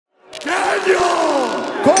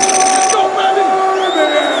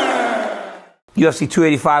UFC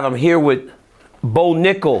 285, I'm here with Bo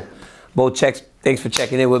Nickal. Bo, thanks for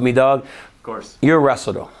checking in with me, dog. Of course. You're a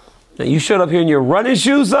wrestler, though. Now, you showed up here in your running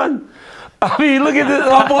shoes, son? I mean, look at this,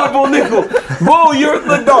 my boy Bo Nickal. Bo, you're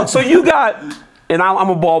the dog. So you got, and I'm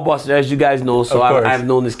a ball buster, as you guys know, so I've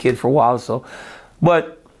known this kid for a while, so.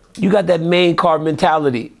 But you got that main card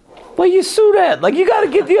mentality. Where you suit at? Like, you got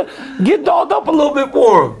to get dolled up a little bit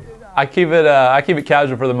more. I keep it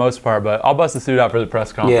casual for the most part, but I'll bust the suit out for the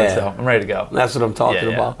press conference, so I'm ready to go. That's what I'm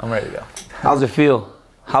talking about. I'm ready to go. How's it feel?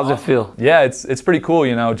 How's it feel? Yeah, it's pretty cool,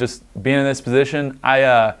 you know, just being in this position.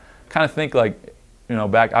 I kind of think, like, you know,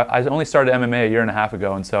 I only started MMA a year and a half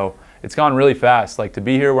ago, and so it's gone really fast. Like, to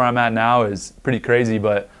be here where I'm at now is pretty crazy,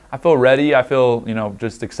 but I feel ready. I feel, you know,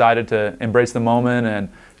 just excited to embrace the moment, and,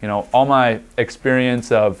 you know, all my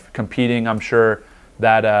experience of competing, I'm sure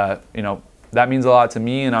that, you know, that means a lot to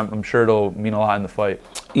me, and I'm sure it'll mean a lot in the fight.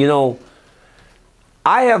 You know,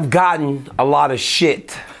 I have gotten a lot of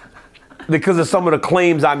shit because of some of the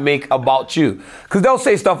claims I make about you. Because they'll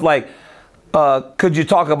say stuff like, could you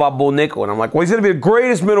talk about Bo Nickal? And I'm like, well, he's going to be the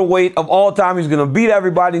greatest middleweight of all time. He's going to beat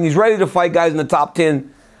everybody, and he's ready to fight guys in the top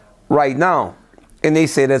 10 right now. And they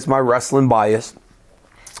say that's my wrestling bias.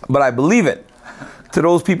 But I believe it. To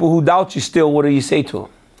those people who doubt you still, what do you say to them?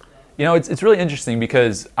 You know, it's really interesting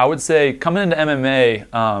because I would say coming into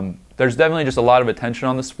MMA, there's definitely just a lot of attention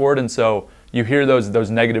on the sport, and so you hear those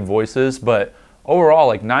negative voices, but overall,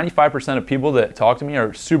 like 95% of people that talk to me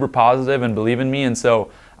are super positive and believe in me, and so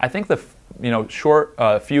I think the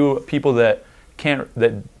few people that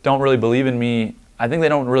don't really believe in me, I think they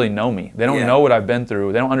don't really know me. They don't know what I've been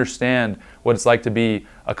through. They don't understand what it's like to be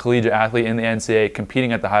a collegiate athlete in the NCAA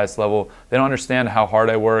competing at the highest level. They don't understand how hard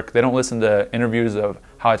I work. They don't listen to interviews of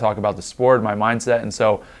how I talk about the sport, my mindset, and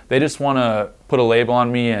so they just want to put a label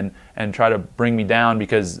on me and try to bring me down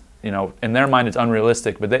because, you know, in their mind it's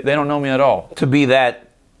unrealistic, but they don't know me at all.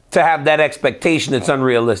 To have that expectation, it's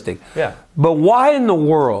unrealistic. Yeah. But why in the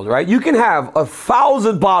world, right? You can have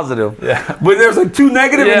 1,000 positive, but there's like 2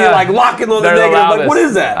 negative, and you're like locking on the negative. Like, what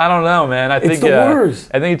is that? I don't know, man. It's the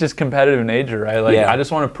worst. I think it's just competitive nature, right? Like, I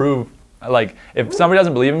just want to prove, like, if somebody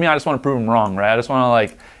doesn't believe in me, I just want to prove them wrong, right? I just want to,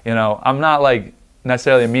 like, you know, I'm not like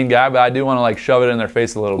necessarily a mean guy, but I do want to, like, shove it in their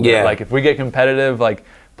face a little bit. Yeah. Like, if we get competitive, like,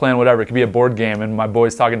 playing whatever, it could be a board game and my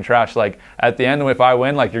boys talking trash, like, at the end, if I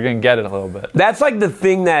win, like, you're gonna get it a little bit. That's like the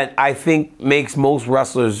thing that I think makes most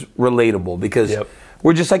wrestlers relatable, because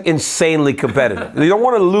we're just like insanely competitive. You don't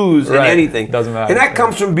want to lose in anything. Doesn't matter. And that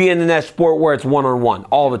comes from being in that sport where it's one-on-one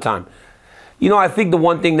all the time. You know, I think the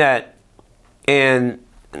one thing that, and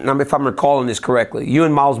if I'm recalling this correctly, you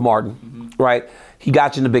and Miles Martin, right? He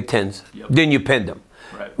got you in the Big Tens. Then you pinned him,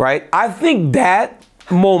 right? I think that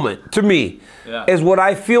moment, to me, is what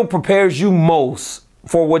I feel prepares you most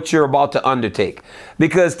for what you're about to undertake.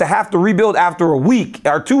 Because to have to rebuild after a week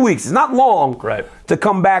or 2 weeks is not long to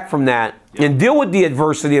come back from that and deal with the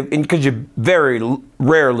adversity, because you very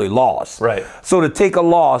rarely lost. So to take a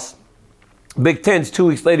loss, Big Tens, 2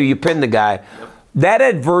 weeks later, you pin the guy. That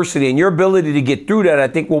adversity and your ability to get through that, I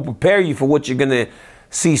think, will prepare you for what you're going to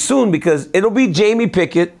see soon, because it'll be Jamie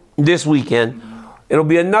Pickett this weekend. It'll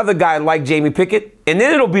be another guy like Jamie Pickett, and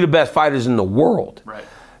then it'll be the best fighters in the world.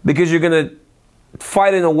 Because you're going to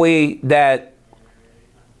fight in a way that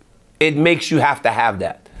it makes you have to have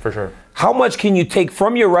that. For sure. How much can you take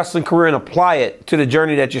from your wrestling career and apply it to the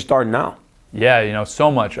journey that you're starting now? Yeah, you know, so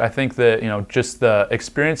much. I think that, you know, just the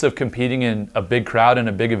experience of competing in a big crowd in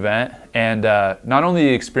a big event, and not only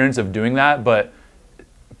the experience of doing that, but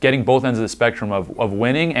getting both ends of the spectrum of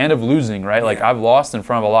winning and of losing, right? Like, I've lost in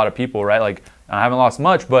front of a lot of people, right? Like, I haven't lost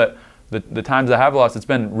much, but the times I have lost, it's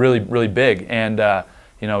been really, really big. And,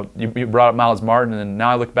 you know, you brought up Miles Martin, and now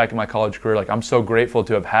I look back at my college career, like, I'm so grateful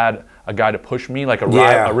to have had a guy to push me, like a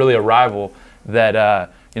rival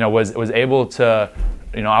that, you know, was able to,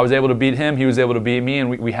 you know, I was able to beat him, he was able to beat me, and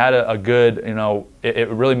we had a good, you know, it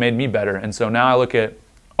really made me better. And so now I look at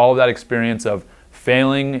all of that experience of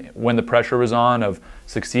failing when the pressure was on, of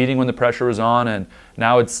succeeding when the pressure was on, and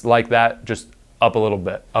now it's like that, just up a little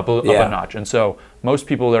bit, up a notch. And so most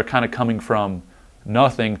people, they're kind of coming from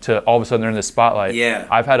nothing to all of a sudden they're in the spotlight.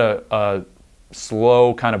 I've had a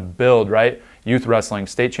slow kind of build, right? Youth wrestling,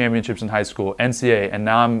 state championships in high school, NCAA, and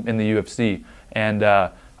now I'm in the UFC. And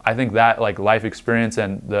I think that, like, life experience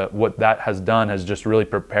and what that has done has just really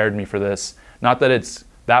prepared me for this. Not that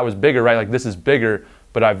that was bigger, right? Like, this is bigger,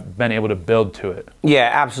 but I've been able to build to it. Yeah,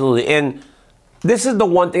 absolutely. And this is the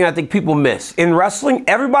one thing I think people miss. In wrestling,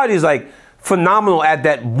 everybody's like phenomenal at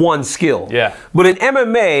that one skill. But in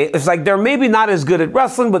MMA, it's like they're maybe not as good at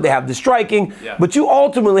wrestling, but they have the striking. But you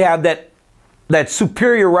ultimately have that that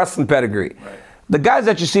superior wrestling pedigree. Right. The guys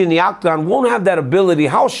that you see in the octagon won't have that ability.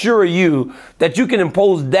 How sure are you that you can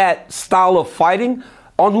impose that style of fighting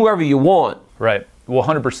on whoever you want? Right. Well,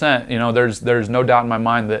 100%. You know, there's no doubt in my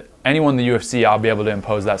mind that anyone in the UFC, I'll be able to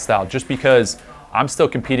impose that style, just because I'm still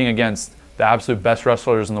competing against the absolute best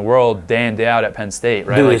wrestlers in the world day in, day out at Penn State,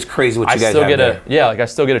 right? Dude, like, it's crazy what you guys still have there. Yeah, like I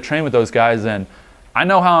still get to train with those guys, and I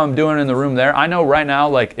know how I'm doing in the room there. I know right now,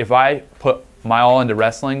 like if I put my all into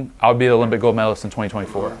wrestling, I'll be the Olympic gold medalist in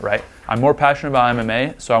 2024, right? I'm more passionate about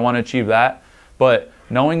MMA, so I want to achieve that. But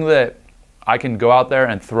knowing that I can go out there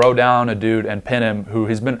and throw down a dude and pin him who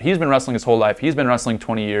he's been wrestling his whole life. He's been wrestling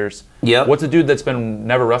 20 years. Yep. What's a dude that's been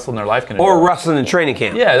never wrestled in their life gonna do? Or wrestling in training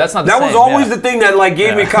camp. Yeah, that's not the That same. was always the thing that like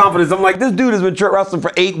gave me confidence. I'm like, this dude has been wrestling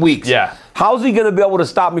for 8 weeks. Yeah. How's he gonna be able to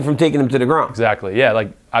stop me from taking him to the ground? Exactly. Yeah,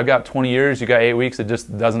 like I've got 20 years, you got 8 weeks. It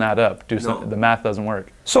just doesn't add up. The math doesn't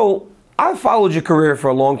work. So I followed your career for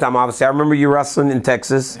a long time. Obviously, I remember you wrestling in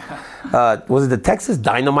Texas. Was it the Texas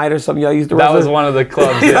Dynamite or something y'all used to wrestle? That was one of the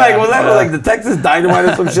clubs. Yeah. Like, was that like the Texas Dynamite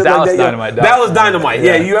or some shit Dallas like that? Dynamite. Dallas Dynamite.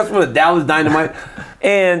 Yeah, you wrestled for the Dallas Dynamite.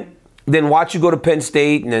 And then watch you go to Penn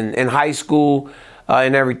State and in high school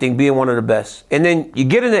and everything, being one of the best. And then you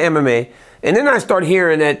get into MMA, and then I start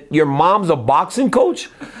hearing that your mom's a boxing coach.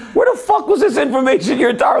 Where the fuck was this information your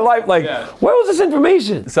entire life? Like, where was this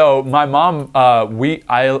information? So my mom,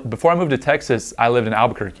 before I moved to Texas, I lived in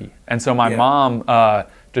Albuquerque, and so my mom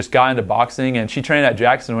just got into boxing, and she trained at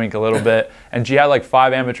Jackson Wink a little bit, and she had like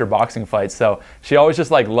 5 amateur boxing fights. So she always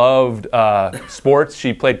just like loved sports.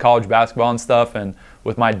 She played college basketball and stuff, and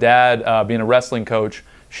with my dad being a wrestling coach,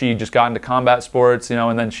 she just got into combat sports, you know,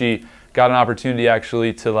 and then she got an opportunity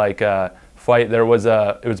actually to like fight. It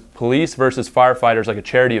was police versus firefighters, like a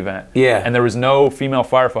charity event. Yeah. And there was no female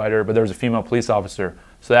firefighter, but there was a female police officer.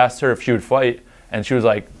 So they asked her if she would fight, and she was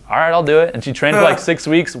like, all right, I'll do it. And she trained for like 6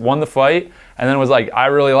 weeks, won the fight, and then was like, I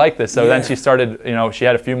really like this. So then she started, you know, she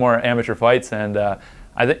had a few more amateur fights, and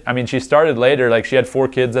I mean, she started later. Like she had 4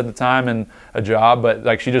 kids at the time and a job, but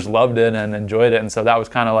like she just loved it and enjoyed it, and so that was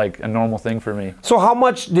kind of like a normal thing for me. So how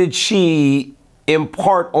much did she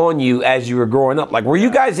impart on you as you were growing up? Like, were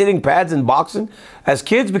you guys hitting pads in boxing as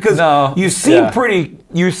kids? Because you seem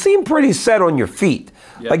pretty set on your feet.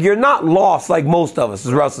 Like you're not lost like most of us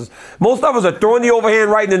as wrestlers. Most of us are throwing the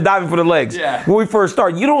overhand right and then diving for the legs. When we first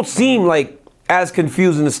start, you don't seem like as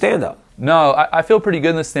confused in the stand-up. No, I feel pretty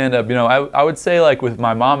good in the stand-up. You know, I would say like with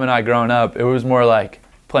my mom and I growing up, it was more like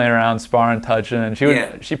playing around, sparring, touching, and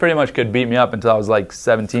she pretty much could beat me up until I was like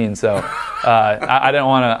 17. So I didn't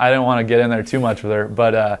want to get in there too much with her.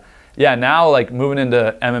 But yeah, now like moving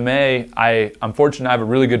into MMA, I'm fortunate I have a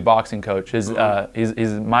really good boxing coach. He's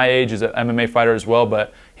my age, he's an MMA fighter as well,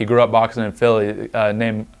 but he grew up boxing in Philly,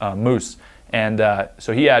 named Moose, and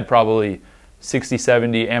so he had probably 60,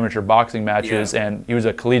 70 amateur boxing matches, and he was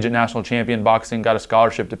a collegiate national champion boxing, got a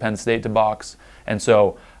scholarship to Penn State to box, and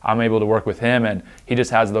so I'm able to work with him, and he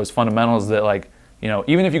just has those fundamentals that, like, you know,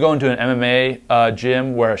 even if you go into an MMA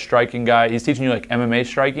gym where a striking guy, he's teaching you like MMA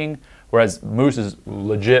striking, whereas Moose is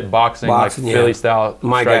legit boxing like Philly style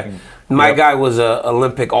striking. My guy was an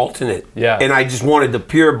Olympic alternate, and I just wanted the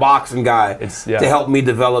pure boxing guy to help me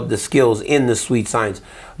develop the skills in the sweet science.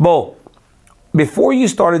 Bo, before you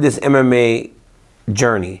started this MMA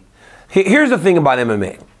journey, here's the thing about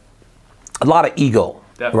MMA. A lot of ego,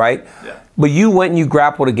 right? Yeah. But you went and you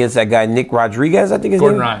grappled against that guy, Nick Rodriguez, I think his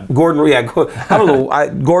name? Ryan. Gordon, yeah. I don't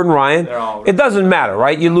know. Gordon Ryan. It doesn't matter,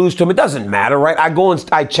 right? You lose to him. It doesn't matter, right? I go and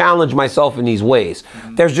I challenge myself in these ways.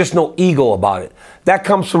 There's just no ego about it. That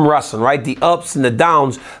comes from wrestling, right? The ups and the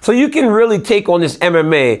downs. So you can really take on this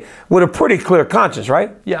MMA with a pretty clear conscience,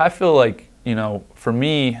 right? Yeah, I feel like, you know, for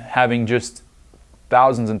me, having just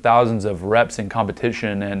thousands and thousands of reps in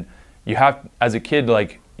competition, and you have, as a kid,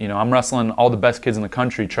 like, you know, I'm wrestling all the best kids in the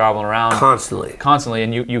country, traveling around constantly,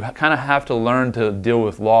 and you kind of have to learn to deal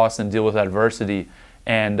with loss and deal with adversity.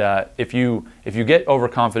 And if you get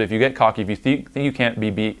overconfident, if you get cocky, if you think you can't be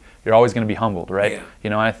beat, you're always going to be humbled, right? Yeah. You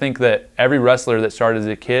know, and I think that every wrestler that started as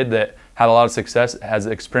a kid that had a lot of success has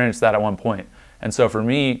experienced that at one point. And so for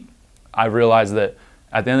me, I realized that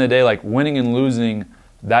at the end of the day, like, winning and losing,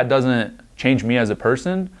 that doesn't change me as a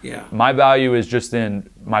person. Yeah. My value is just in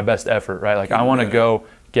my best effort, right? Like, I want to go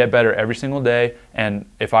get better every single day, and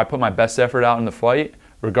if I put my best effort out in the fight,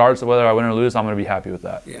 regardless of whether I win or lose, I'm going to be happy with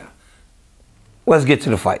that. Yeah. Let's get to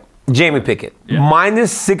the fight. Jamie Pickett,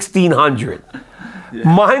 minus 1,600.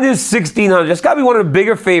 Minus 1,600. That's got to be one of the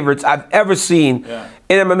bigger favorites I've ever seen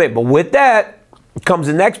in MMA. But with that comes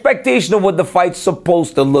an expectation of what the fight's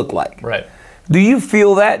supposed to look like. Right. Do you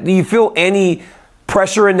feel that? Do you feel any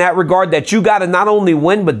pressure in that regard, that you got to not only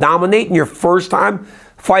win but dominate in your first time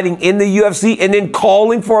fighting in the UFC and then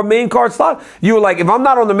calling for a main card slot? You were like, if I'm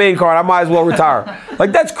not on the main card, I might as well retire.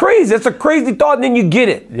 Like, that's crazy. That's a crazy thought, and then you get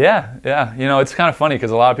it. Yeah, yeah. You know, it's kind of funny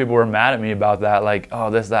because a lot of people were mad at me about that. Like, oh,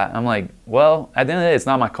 this, that. I'm like, well, at the end of the day, it's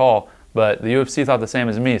not my call. But the UFC thought the same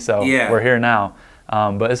as me, so we're here now.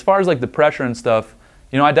 But as far as like the pressure and stuff,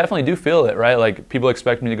 you know, I definitely do feel it, right? Like, people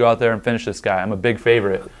expect me to go out there and finish this guy. I'm a big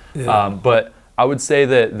favorite. Yeah. But I would say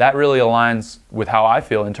that that really aligns with how I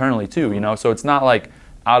feel internally too, you know? So it's not like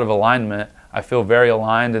out of alignment. I feel very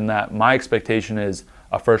aligned in that my expectation is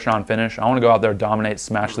a first-round finish. I want to go out there, dominate,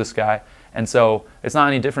 smash this guy. And so it's not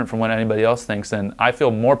any different from what anybody else thinks. And I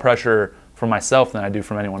feel more pressure from myself than I do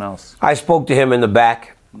from anyone else. I spoke to him in the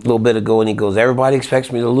back a little bit ago, and he goes, everybody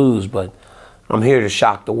expects me to lose, but I'm here to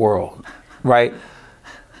shock the world, right?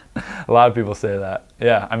 A lot of people say that.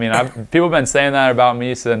 Yeah, I mean, people have been saying that about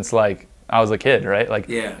me since, like, I was a kid, right? Like,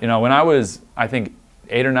 you know, when I was, I think,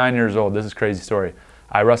 8 or 9 years old, this is a crazy story.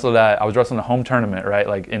 I was wrestling a home tournament, right?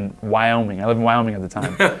 Like in Wyoming. I lived in Wyoming at the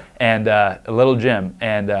time. And a little gym.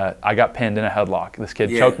 And I got pinned in a headlock. This kid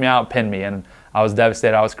choked me out, pinned me, and I was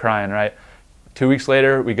devastated. I was crying, right? 2 weeks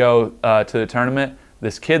later, we go to the tournament.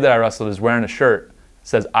 This kid that I wrestled is wearing a shirt,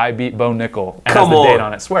 says, I beat Bo Nickal, and has the date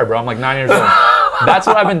on it. Swear, bro, I'm like 9 years old. That's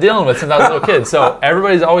what I've been dealing with since I was a little kid. So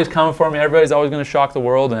everybody's always coming for me. Everybody's always going to shock the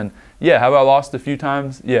world. And yeah, have I lost a few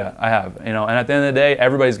times? Yeah, I have. You know, and at the end of the day,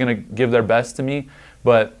 everybody's going to give their best to me.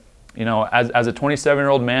 But, you know, as a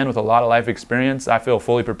 27-year-old man with a lot of life experience, I feel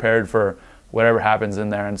fully prepared for whatever happens in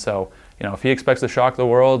there. And so, you know, if he expects to shock the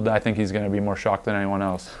world, I think he's going to be more shocked than anyone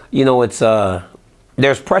else. You know, it's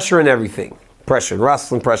there's pressure in everything. Pressure in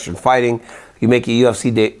wrestling, pressure in fighting. You make your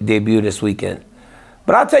UFC debut this weekend.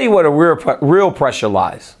 But I'll tell you what a real pressure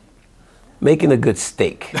lies. Making a good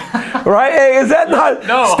steak. Right? Hey, is that not?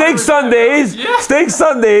 No, steak Sundays. Yeah. Steak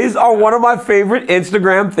Sundays are one of my favorite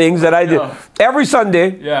Instagram things that I do. Every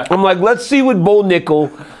Sunday, I'm like, let's see what Bo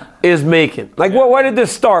Nickal is making. Like, where did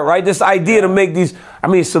this start, right? This idea to make these, I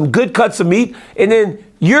mean, some good cuts of meat, and then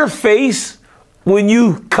your face when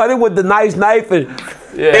you cut it with the nice knife, and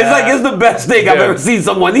it's like, it's the best steak I've ever seen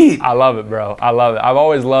someone eat. I love it, bro. I love it. I've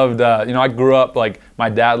always loved, you know, I grew up, like, my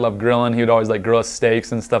dad loved grilling. He would always, like, grill us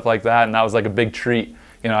steaks and stuff like that, and that was, like, a big treat,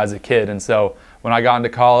 you know, as a kid. And so when I got into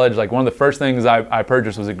college, like, one of the first things I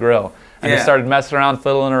purchased was a grill. And just started messing around,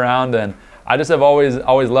 fiddling around, and I just have always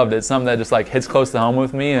loved it. It's something that just, like, hits close to home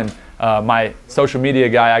with me. And my social media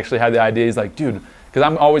guy actually had the idea. He's like, dude, because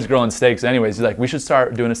I'm always grilling steaks anyways. He's like, we should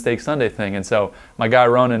start doing a Steak Sunday thing. And so my guy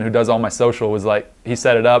Ronan, who does all my social, was like, he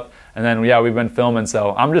set it up. And then, we've been filming.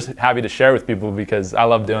 So I'm just happy to share with people because I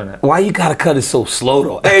love doing it. Why you got to cut it so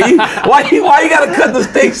slow, though? Hey, why you got to cut the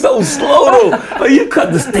steak so slow, though? Like, you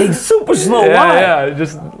cut the steak super slow. Why? Yeah,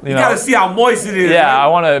 just, you got to see how moist it is. Yeah, right? I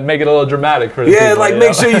want to make it a little dramatic for the people, like,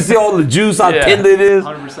 make sure you see all the juice, how tender it is.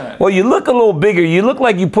 100%. Well, you look a little bigger. You look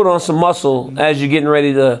like you put on some muscle as you're getting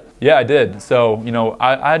ready to... Yeah, I did. So, you know,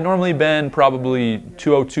 I had normally been probably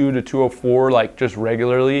 202 to 204, like, just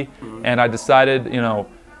regularly. And I decided, you know,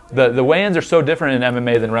 the weigh-ins are so different in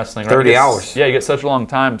MMA than wrestling. Right? 30 hours. Yeah, you get such a long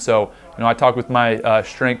time. So, you know, I talked with my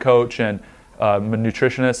strength coach and my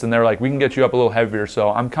nutritionist, and they're like, we can get you up a little heavier.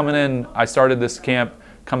 So I'm coming in, I started this camp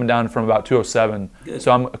coming down from about 207. Good.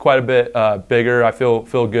 So I'm quite a bit bigger. I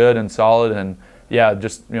feel good and solid. And, yeah,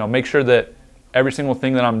 just, you know, make sure that every single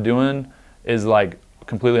thing that I'm doing is, like,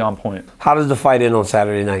 completely on point. How does the fight end on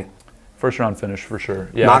Saturday night? First round finish for sure.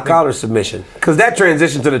 Yeah, knockout or submission? Because that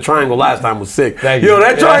transition to the triangle last time was sick. Thank you. Yo,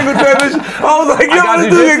 that triangle transition, I was like, yo,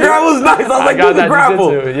 this dude grapple was nice. I was like, do the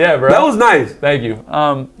grapple. Yeah, bro. That was nice. Thank you.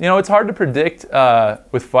 You know, it's hard to predict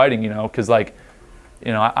with fighting, you know, because, like,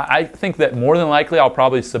 you know, I think that more than likely I'll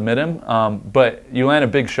probably submit him, but you land a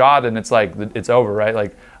big shot and it's like, it's over, right?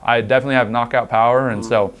 Like, I definitely have knockout power, and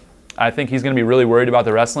so I think he's going to be really worried about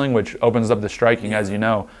the wrestling, which opens up the striking, as you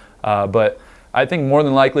know. But I think more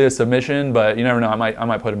than likely a submission, but you never know. I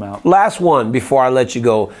might put him out. Last one before I let you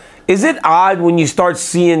go. Is it odd when you start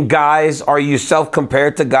seeing guys, or yourself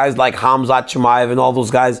compared to guys like Khamzat Chimaev and all those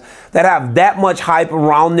guys that have that much hype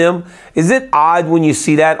around them? Is it odd when you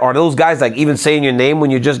see that? Are those guys like even saying your name when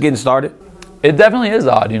you're just getting started? It definitely is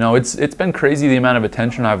odd. You know, it's been crazy the amount of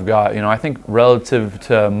attention I've got. You know, I think relative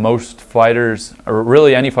to most fighters, or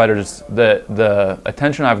really any fighters, the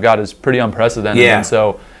attention I've got is pretty unprecedented. Yeah. And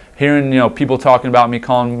so hearing, you know, people talking about me,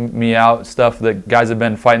 calling me out, stuff that guys have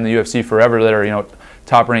been fighting the UFC forever that are, you know,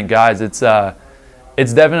 top-ranked guys, it's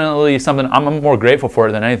definitely something I'm more grateful for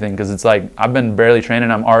it than anything, because it's like I've been barely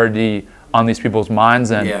training, I'm already on these people's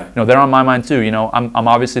minds, and you know, they're on my mind too. You know, I'm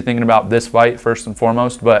obviously thinking about this fight first and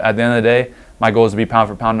foremost, but at the end of the day, my goal is to be pound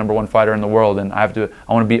for pound #1 fighter in the world, and I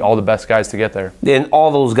want to beat all the best guys to get there. Then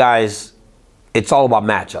all those guys it's all about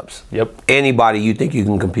matchups. Yep. Anybody you think you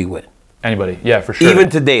can compete with. Anybody, yeah, for sure. Even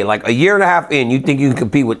today, like a year and a half in, you think you can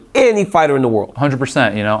compete with any fighter in the world.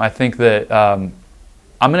 100%. You know, I think that I'm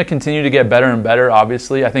going to continue to get better and better,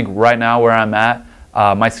 obviously. I think right now where I'm at,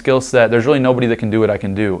 my skill set, there's really nobody that can do what I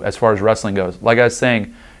can do as far as wrestling goes. Like I was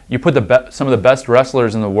saying, you put some of the best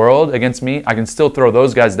wrestlers in the world against me, I can still throw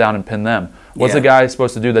those guys down and pin them. What's a guy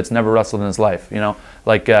supposed to do that's never wrestled in his life, you know?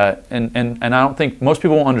 Like, and I don't think, most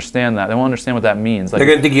people won't understand that. They won't understand what that means. Like, they're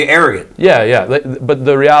going to think you're arrogant. Yeah, yeah. But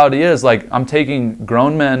the reality is, like, I'm taking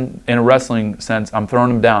grown men in a wrestling sense, I'm throwing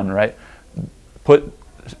them down, right? Put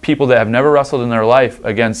people that have never wrestled in their life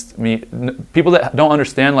against me, people that don't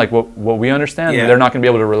understand, like, what we understand, they're not going to be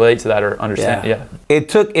able to relate to that or understand. Yeah. It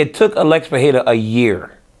took Alex Pereira a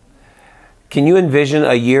year. Can you envision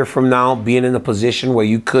a year from now being in a position where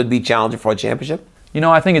you could be challenging for a championship? You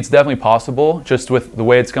know, I think it's definitely possible. Just with the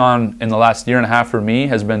way it's gone in the last year and a half for me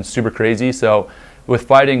has been super crazy. So with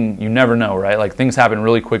fighting, you never know, right? Like, things happen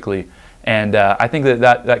really quickly. And I think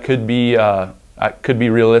that could be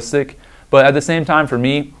realistic. But at the same time, for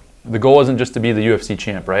me, the goal isn't just to be the UFC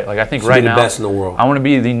champ, right? Like, I think right now, be the best in the world. I want to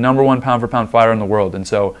be the #1 pound-for-pound fighter in the world. And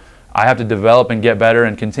so I have to develop and get better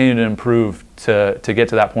and continue to improve to get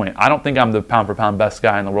to that point. I don't think I'm the pound-for-pound best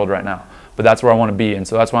guy in the world right now, but that's where I want to be. And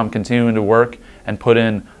so that's why I'm continuing to work and put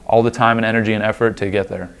in all the time and energy and effort to get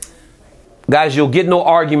there. Guys, you'll get no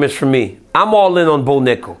arguments from me. I'm all in on Bo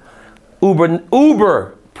Nickal.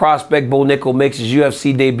 Uber prospect Bo Nickal makes his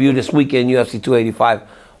UFC debut this weekend, UFC 285.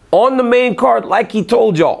 On the main card, like he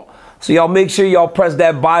told y'all. So y'all make sure y'all press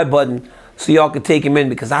that buy button so y'all can take him in,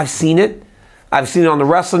 because I've seen it. I've seen it on the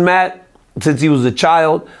wrestling mat since he was a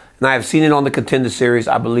child, and I've seen it on the Contender Series.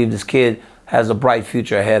 I believe this kid has a bright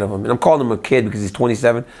future ahead of him. And I'm calling him a kid because he's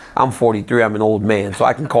 27. I'm 43. I'm an old man, so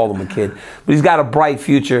I can call him a kid. But he's got a bright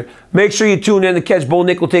future. Make sure you tune in to catch Bo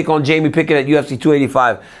Nickal take on Jamie Pickett at UFC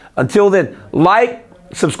 285. Until then, like,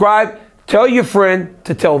 subscribe, tell your friend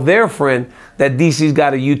to tell their friend that DC's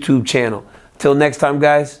got a YouTube channel. Till next time,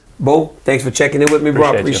 guys. Bo, thanks for checking in with me,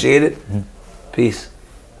 bro. I appreciate it. Peace.